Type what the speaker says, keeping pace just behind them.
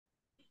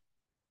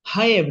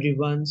Hi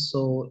everyone.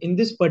 So in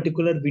this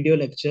particular video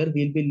lecture,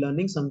 we'll be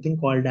learning something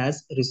called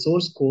as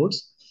resource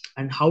codes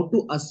and how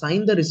to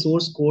assign the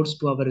resource codes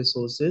to our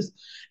resources.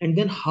 And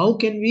then how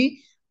can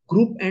we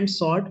group and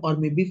sort or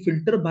maybe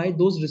filter by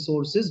those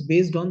resources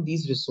based on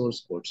these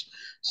resource codes.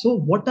 So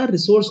what are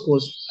resource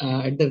codes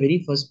at the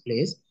very first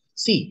place?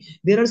 See,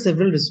 there are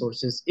several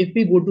resources. If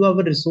we go to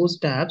our resource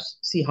tabs,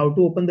 see how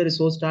to open the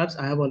resource tabs.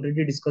 I have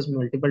already discussed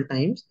multiple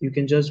times. You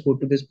can just go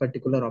to this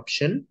particular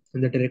option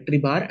in the directory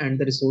bar and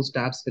the resource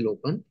tabs will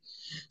open.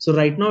 So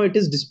right now it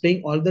is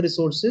displaying all the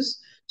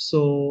resources.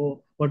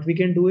 So what we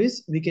can do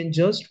is we can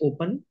just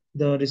open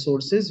the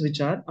resources which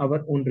are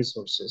our own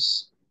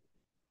resources.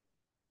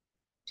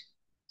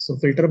 So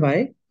filter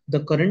by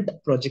the current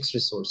project's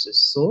resources.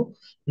 So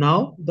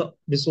now the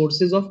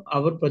resources of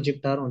our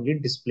project are only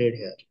displayed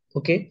here.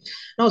 Okay.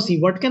 Now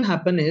see what can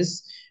happen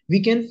is we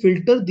can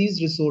filter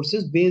these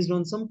resources based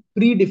on some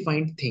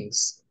predefined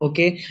things.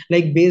 Okay.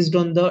 Like based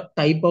on the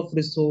type of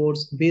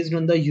resource, based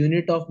on the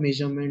unit of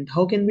measurement.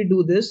 How can we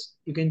do this?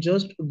 You can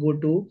just go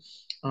to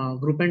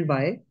group and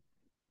by,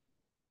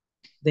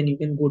 then you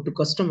can go to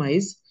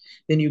customize,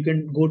 then you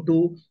can go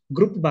to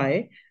group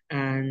by,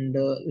 and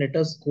let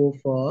us go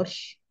for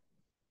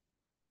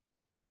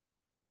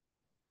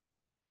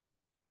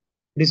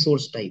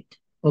resource type.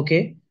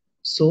 Okay.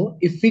 So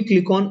if we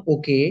click on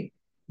OK,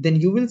 then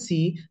you will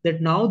see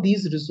that now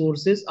these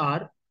resources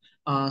are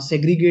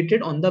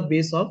segregated on the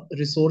base of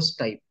resource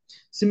type.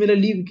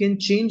 Similarly, we can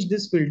change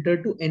this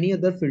filter to any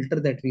other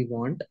filter that we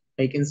want.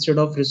 Like instead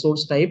of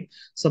resource type,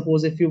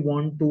 suppose if you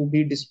want to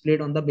be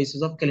displayed on the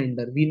basis of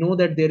calendar, we know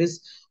that there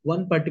is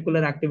one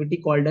particular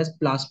activity called as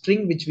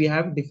plastering, which we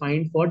have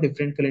defined for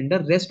different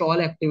calendar. Rest all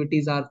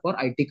activities are for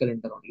IT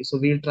calendar only. So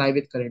we'll try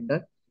with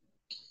calendar.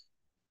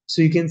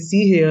 So you can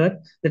see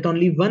here that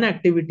only one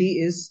activity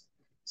is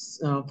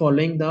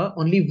following the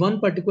only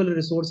one particular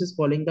resource is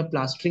following the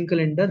plastering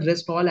calendar.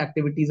 Rest all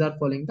activities are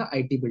following the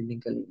IT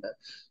building calendar.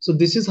 So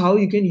this is how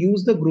you can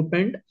use the group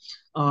and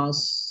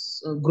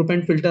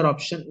filter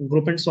option,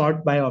 group and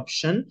sort by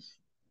option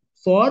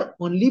for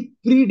only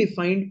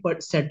predefined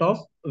set of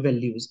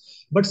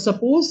values. But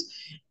suppose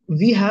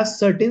we have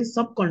certain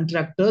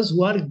subcontractors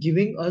who are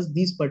giving us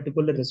these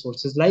particular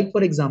resources. Like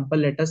for example,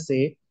 let us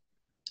say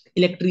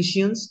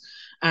electricians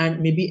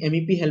and maybe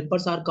MEP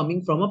helpers are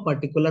coming from a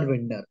particular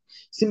vendor.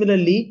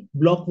 Similarly,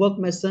 block work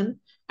mason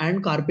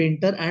and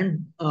carpenter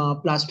and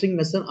plastering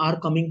mason are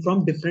coming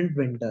from different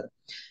vendor.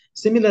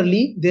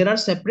 Similarly, there are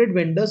separate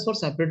vendors for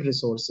separate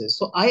resources.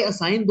 So I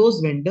assign those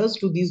vendors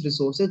to these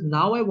resources.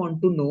 Now I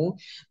want to know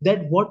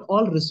that what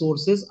all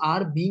resources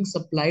are being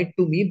supplied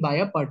to me by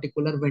a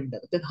particular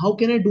vendor. Then how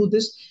can I do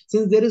this?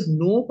 Since there is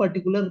no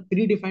particular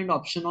predefined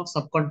option of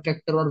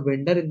subcontractor or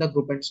vendor in the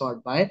group and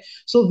sort by,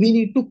 so we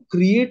need to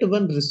create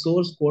one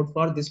resource code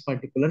for this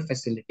particular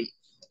facility.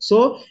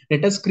 So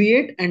let us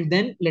create and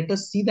then let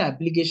us see the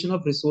application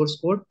of resource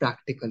code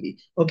practically.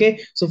 Okay.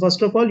 So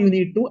first of all, you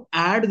need to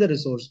add the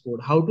resource code.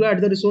 How to add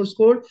the resource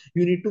code?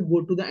 You need to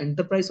go to the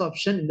enterprise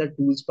option in the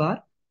tools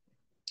bar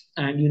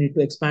and you need to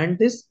expand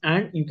this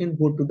and you can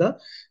go to the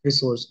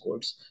resource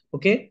codes.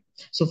 Okay.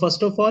 So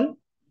first of all,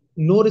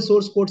 no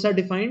resource codes are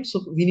defined.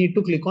 So we need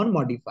to click on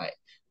modify.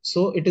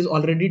 So it is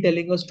already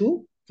telling us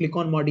to click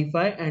on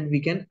modify and we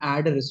can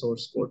add a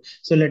resource code.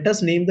 So let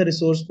us name the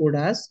resource code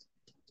as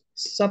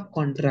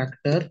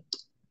subcontractor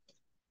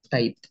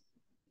type.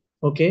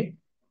 Okay.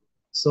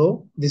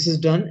 So this is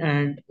done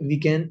and we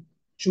can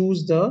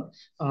choose the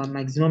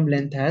maximum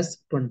length as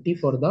 20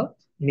 for the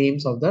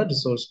names of the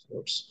resource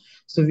codes.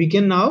 So we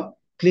can now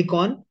click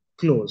on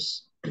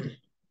close.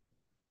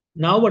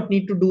 Now what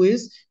need to do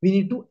is we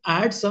need to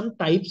add some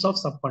types of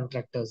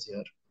subcontractors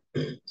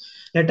here.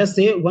 Let us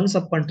say one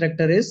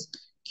subcontractor is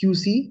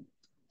QC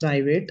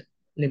private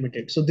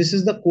limited. So this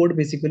is the code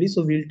basically.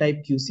 So we'll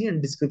type QC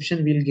and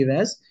description we'll give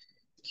as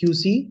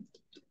QC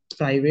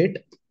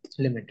private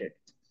limited.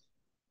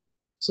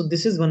 So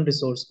this is one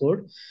resource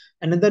code.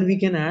 Another we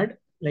can add,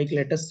 like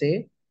let us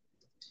say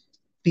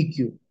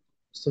PQ.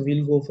 So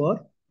we'll go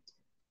for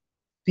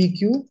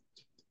PQ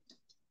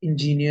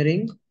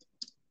Engineering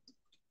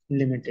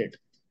Limited.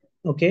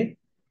 Okay.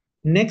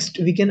 Next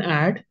we can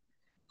add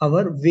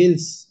our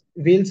Wales.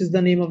 Wales is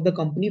the name of the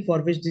company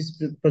for which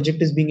this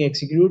project is being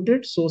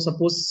executed. So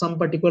suppose some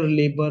particular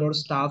labor or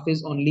staff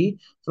is only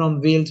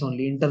from Wales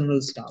only,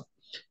 internal staff.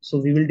 So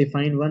we will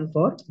define one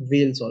for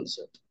Wales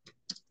also.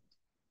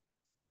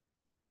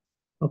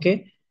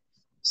 Okay.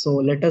 So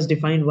let us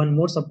define one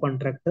more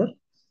subcontractor.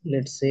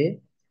 Let's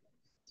say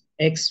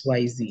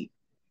XYZ.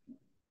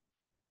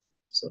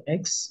 So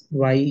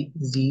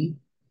XYZ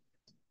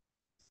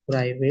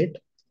Private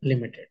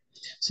Limited.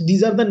 So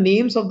these are the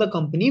names of the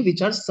company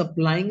which are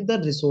supplying the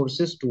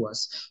resources to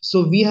us.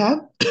 So we have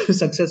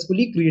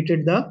successfully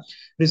created the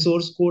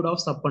resource code of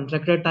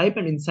subcontractor type,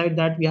 and inside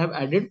that we have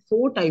added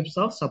 4 types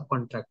of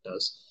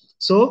subcontractors.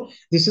 So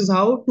this is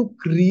how to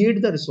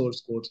create the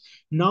resource codes.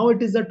 Now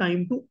it is the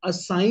time to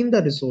assign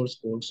the resource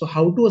code. So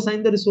how to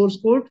assign the resource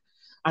code?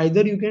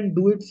 Either you can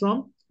do it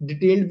from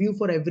detailed view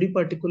for every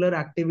particular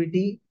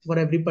activity, for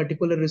every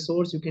particular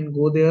resource. You can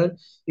go there,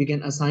 you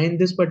can assign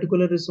this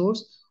particular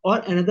resource, or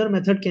another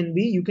method can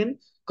be you can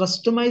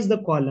customize the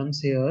columns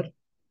here,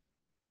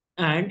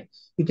 and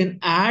you can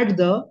add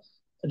the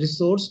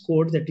resource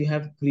code that you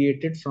have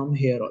created from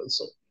here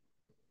also.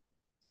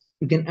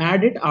 You can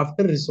add it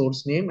after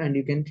resource name and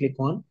you can click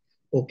on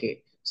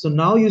OK. So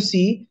now you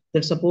see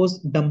that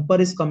suppose dumper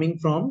is coming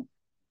from,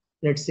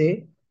 let's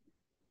say,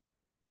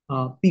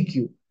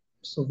 PQ.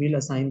 So we'll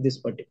assign this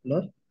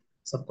particular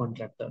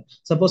subcontractor.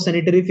 Suppose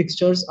sanitary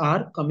fixtures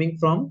are coming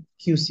from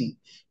QC.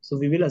 So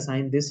we will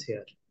assign this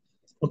here.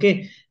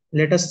 Okay.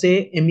 Let us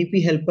say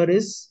MEP helper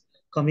is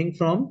coming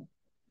from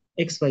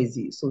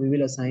XYZ. So we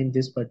will assign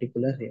this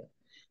particular here.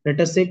 Let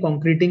us say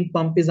concreting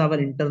pump is our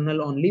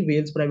internal only,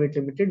 Wales Private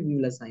Limited. We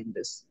will assign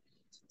this.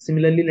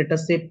 Similarly, let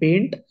us say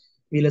paint,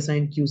 we'll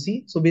assign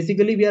QC. So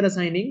basically we are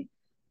assigning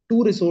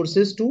two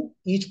resources to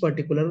each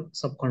particular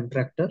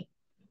subcontractor.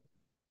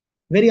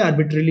 Very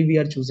arbitrarily we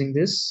are choosing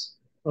this.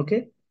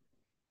 Okay.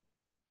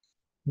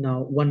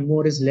 Now one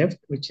more is left,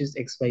 which is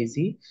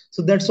XYZ.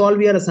 So that's all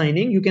we are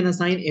assigning. You can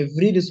assign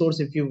every resource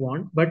if you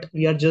want, but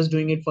we are just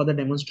doing it for the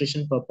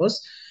demonstration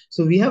purpose.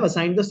 So we have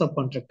assigned the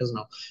subcontractors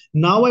now.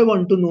 Now I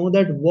want to know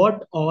that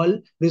what all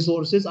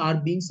resources are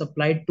being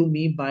supplied to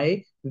me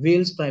by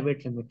Wales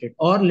Private Limited,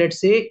 or let's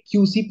say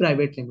QC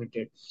Private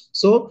Limited.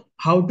 So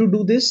how to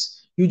do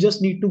this? You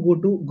just need to go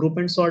to group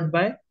and sort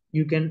by.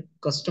 You can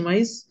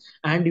customize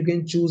and you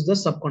can choose the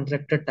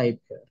subcontractor type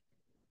here.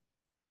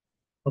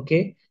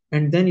 Okay,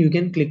 and then you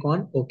can click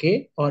on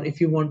OK, or if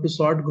you want to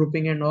sort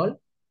grouping and all,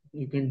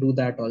 you can do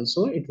that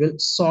also. It will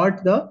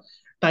sort the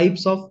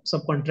types of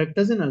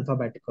subcontractors in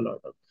alphabetical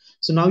order.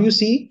 So now you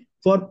see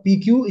for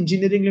PQ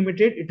Engineering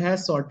Limited, it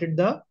has sorted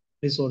the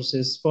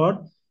resources.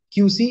 For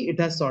QC, it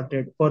has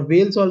sorted for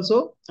Wales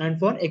also, and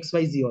for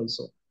XYZ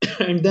also.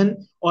 And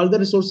then all the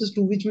resources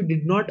to which we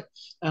did not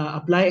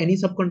apply any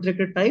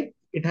subcontractor type,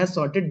 it has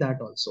sorted that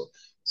also.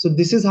 So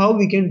this is how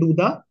we can do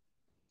the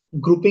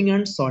grouping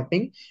and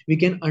sorting. We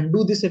can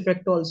undo this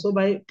effect also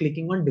by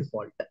clicking on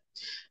default.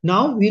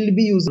 Now we'll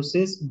be using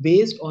this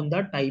based on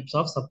the types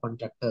of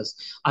subcontractors.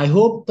 I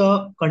hope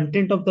the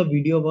content of the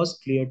video was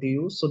clear to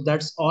you. So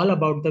that's all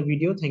about the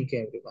video. Thank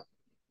you everyone.